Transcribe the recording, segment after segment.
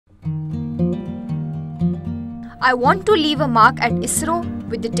I want to leave a mark at ISRO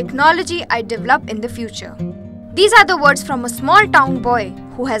with the technology I develop in the future. These are the words from a small town boy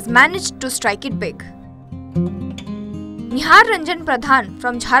who has managed to strike it big. Nihar Ranjan Pradhan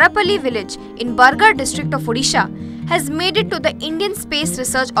from Jharapalli village in Bargarh district of Odisha has made it to the Indian Space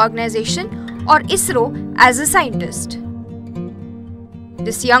Research Organization or ISRO as a scientist.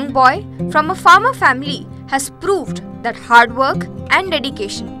 This young boy from a farmer family has proved that hard work and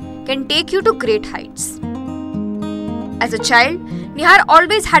dedication can take you to great heights. As a child, Nihar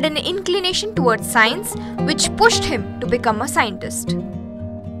always had an inclination towards science which pushed him to become a scientist.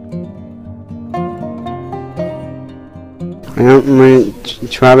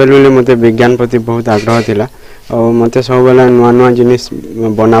 छुआ बेलू मत विज्ञान प्रति बहुत आग्रह थिला और मत सब बेला नुआ नुआ जिनिस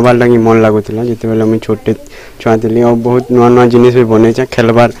बनाबार लगी मन लगुला जिते बेला मुझे छोटे छुआ थी और बहुत नुआ नुआ जिनिस भी बने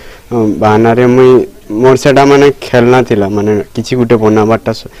खेलबार बहाना रे मुई मोर सेटा माने खेलना थिला माने किसी गुटे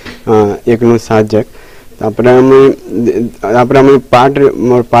बनाबारटा एक नु सब्जेक्ट तापर मुई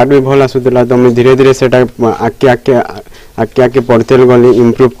पार्ट भी भल आसूला तो मुझे धीरे धीरे सेटा आके आके आके आके पढ़ते गली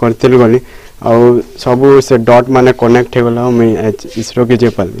इम्प्रूव करते गली और सब से डॉट माने कनेक्ट हो गला मुई इसरो के जे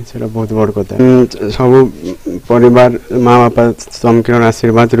पाली सेटा बहुत बड़ कथा सब परिवार माँ बापा समकर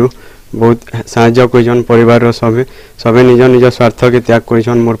आशीर्वाद रु बहुत साहाय्य कर परिवार सब सबे निज निज स्वार्थ के त्याग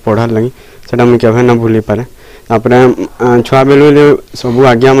कर मोर पढ़ार लगी सेटा मुझे केवे ना भूली पारे तापर छुआ बेलू सब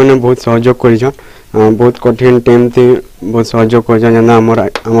आज्ञा मैंने बहुत सहयोग कर बहुत कठिन टाइम थी बहुत सहयोग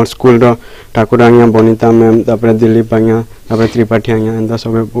कर स्कूल ठाकुर आज्ञा बनीता मैम तापर दिलीप आज्ञा तापर त्रिपाठी आज्ञा एंता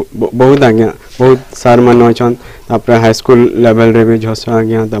सब बहुत आज्ञा बहुत सार मान अच्छा तापर हाई स्कूल लेवल रे भी झस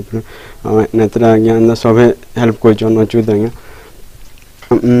आज्ञा तापर नेत्रा आज्ञा एंता सब हेल्प कर अच्युत आज्ञा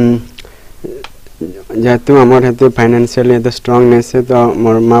जेहेतु आमर हेतु फाइनेंशियली एत स्ट्रंगनेस है तो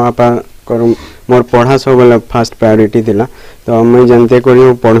मोर माँ बापा मोर पढ़ा सब बेले फास्ट प्रायोरिटी थिला तो मुझे जनते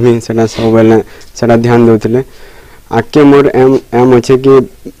करी पढ़मी से सब बेले से ध्यान दूसरे आगे मोर एम अच्छे कि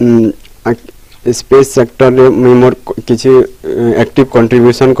स्पेस सेक्टर रे मुई मोर किसी एक्टिव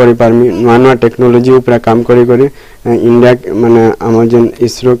कंट्रीब्यूशन करि पारमी नुआ नुआ टेक्नोलोजी ऊपर काम करी करी इंडिया माने आम जेन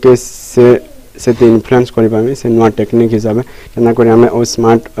इसरो के से इन्फ्लुएंस करि पारमी से नुआ टेक्निक हिसाब केना करी हमें ओ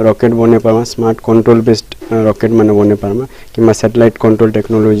स्मार्ट रॉकेट बने पामा स्मार्ट कंट्रोल बेस्ड रॉकेट माने बने पारमा कि सैटेलाइट कंट्रोल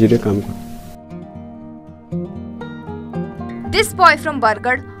टेक्नोलॉजी रे काम कर। This boy from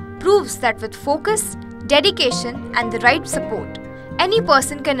Bargarh proves that with focus, dedication and the right support, any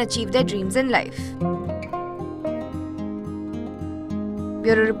person can achieve their dreams in life.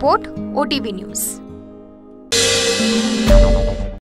 Bureau Report, OTV News.